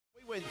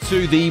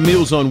To the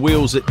Meals on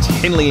Wheels at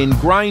Henley and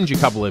Grange a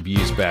couple of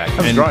years back.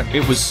 That was great.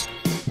 It was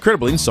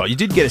incredible insight. You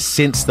did get a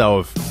sense, though,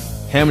 of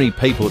how many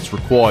people it's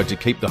required to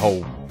keep the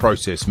whole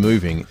process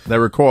moving. They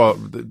require...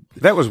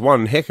 That was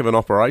one heck of an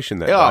operation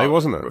that day,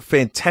 wasn't it?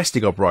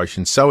 Fantastic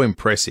operation, so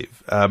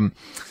impressive.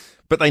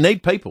 But they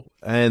need people,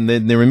 and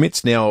they're in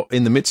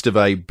the midst of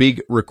a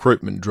big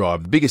recruitment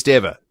drive, the biggest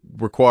ever,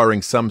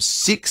 requiring some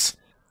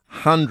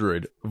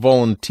 600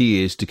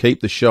 volunteers to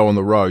keep the show on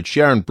the road.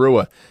 Sharon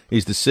Brewer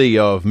is the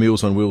CEO of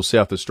Meals on Wheels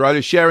South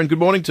Australia. Sharon, good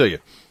morning to you.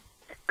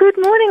 Good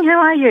morning, how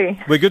are you?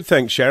 We're good,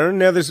 thanks, Sharon.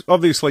 Now, there's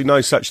obviously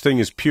no such thing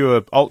as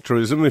pure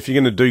altruism. If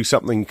you're going to do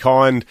something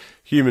kind,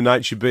 human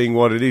nature being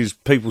what it is,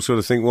 people sort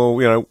of think,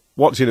 well, you know,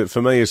 what's in it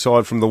for me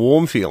aside from the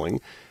warm feeling?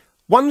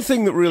 One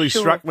thing that really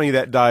struck me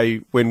that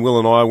day when Will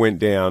and I went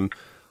down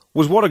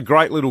was what a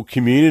great little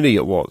community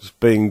it was,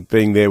 being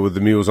there with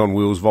the Meals on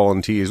Wheels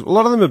volunteers. A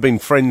lot of them have been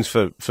friends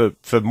for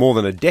more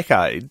than a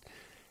decade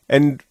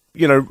and,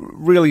 you know,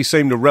 really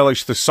seem to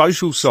relish the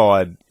social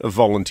side of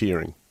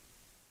volunteering.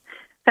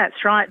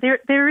 That's right.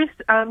 There is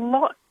a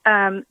lot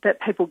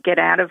that people get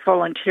out of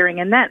volunteering,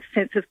 and that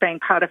sense of being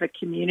part of a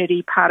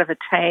community, part of a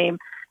team,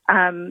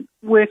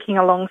 working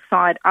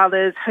alongside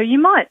others who you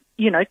might,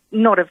 you know,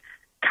 not have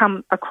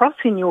come across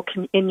in your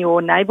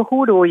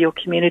neighbourhood or your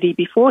community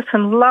before.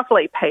 Some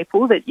lovely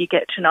people that you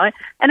get to know,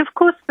 and of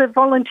course the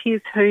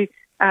volunteers who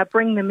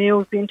bring the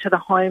meals into the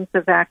homes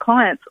of our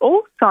clients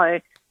also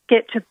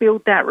get to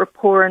build that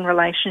rapport and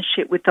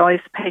relationship with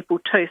those people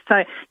too.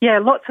 So yeah,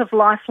 lots of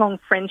lifelong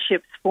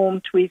friendships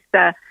formed with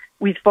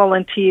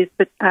volunteers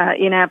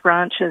in our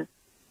branches.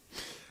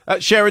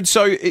 Sharon,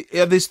 so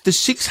there's the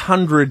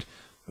 600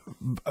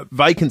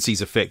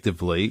 vacancies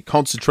effectively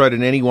concentrated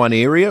in any one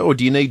area, or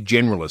do you need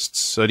generalists?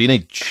 So do you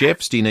need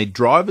chefs? Do you need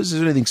drivers? Is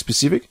there anything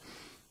specific?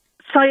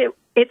 So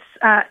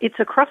it's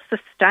across the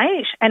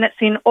state, and it's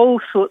in all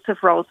sorts of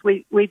roles.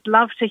 We'd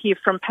love to hear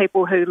from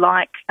people who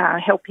like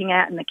helping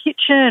out in the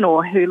kitchen,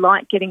 or who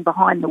like getting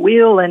behind the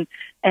wheel and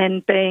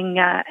being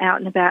out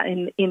and about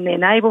in their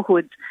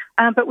neighbourhoods.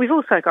 But we've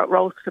also got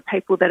roles for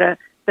people that are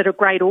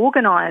great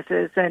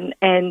organisers and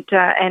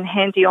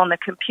handy on the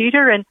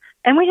computer,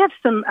 and we have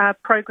some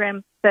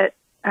programs that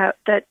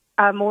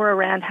are more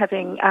around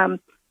having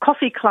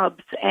coffee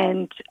clubs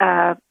and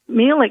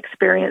meal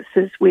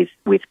experiences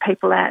with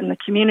people out in the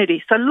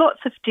community. So lots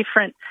of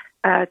different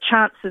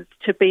chances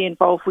to be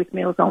involved with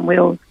Meals on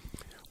Wheels.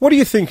 What do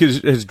you think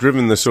has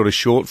driven the sort of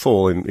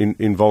shortfall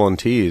in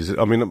volunteers?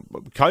 I mean,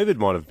 COVID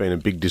might have been a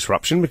big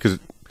disruption because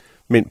it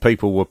meant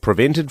people were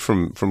prevented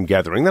from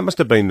gathering. That must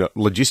have been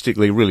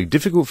logistically really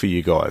difficult for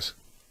you guys.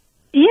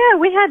 Yeah,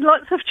 we had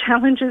lots of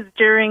challenges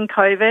during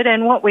COVID,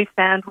 and what we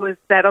found was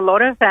that a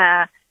lot of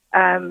our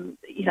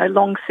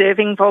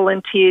long-serving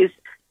volunteers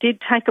did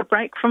take a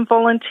break from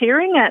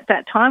volunteering at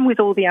that time with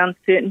all the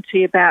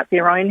uncertainty about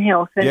their own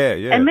health. And,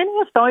 and many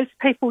of those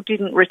people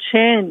didn't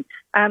return.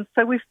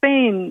 So we've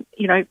been,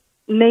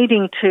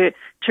 needing to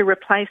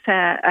replace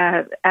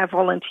our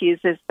volunteers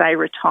as they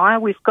retire.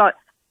 We've got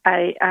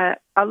a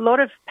lot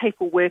of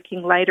people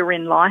working later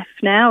in life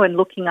now and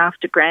looking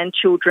after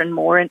grandchildren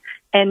more.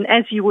 And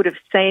as you would have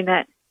seen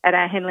at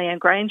our Henley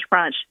and Grange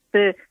branch,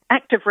 the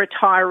active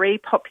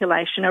retiree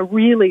population are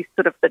really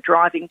sort of the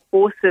driving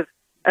force of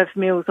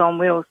Meals on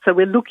Wheels. So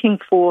we're looking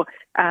for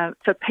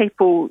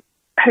people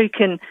who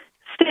can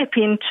step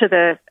into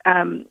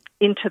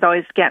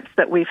those gaps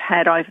that we've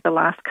had over the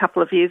last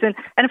couple of years. And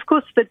of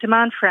course, the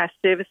demand for our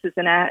services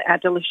and our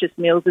delicious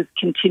meals is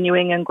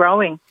continuing and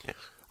growing.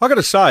 I got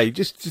to say,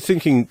 just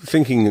thinking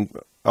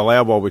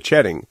aloud while we're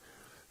chatting,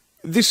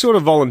 this sort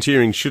of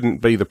volunteering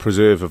shouldn't be the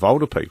preserve of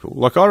older people.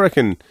 Like, I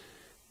reckon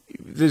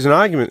there's an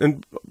argument,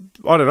 and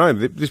I don't know,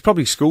 there's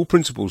probably school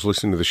principals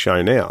listening to the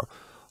show now.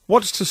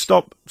 What's to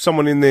stop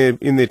someone in their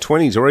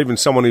 20s, or even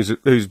someone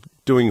who's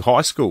doing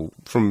high school,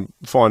 from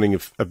finding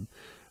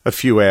a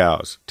few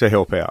hours to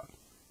help out?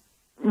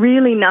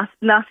 Really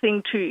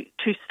nothing to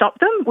stop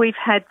them. We've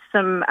had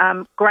some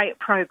great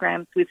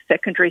programs with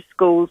secondary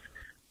schools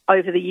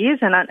over the years,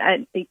 and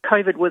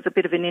COVID was a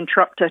bit of an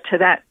interrupter to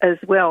that as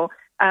well.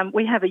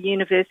 We have a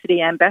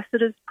university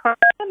ambassadors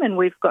program, and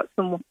we've got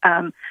some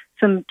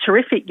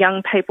terrific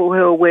young people who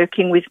are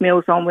working with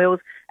Meals on Wheels.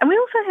 And we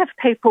also have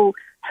people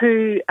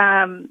who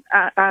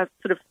are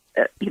sort of,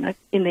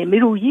 in their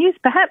middle years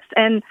perhaps,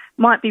 and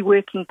might be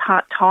working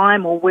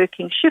part-time or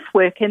working shift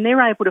work, and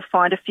they're able to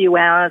find a few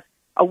hours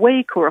a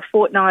week or a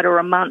fortnight or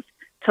a month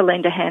to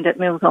lend a hand at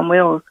Meals on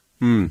Wheels.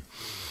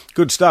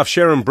 Good stuff.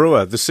 Sharon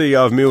Brewer, the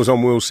CEO of Meals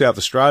on Wheels South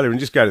Australia, and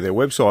just go to their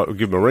website or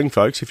give them a ring,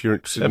 folks, if you're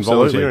interested in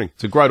volunteering.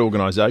 It's a great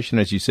organisation,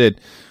 as you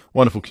said,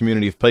 wonderful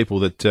community of people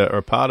that are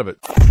a part of it.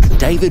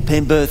 David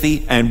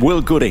Penberthy and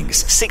Will Goodings,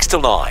 6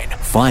 to 9,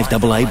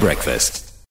 5AA Breakfast.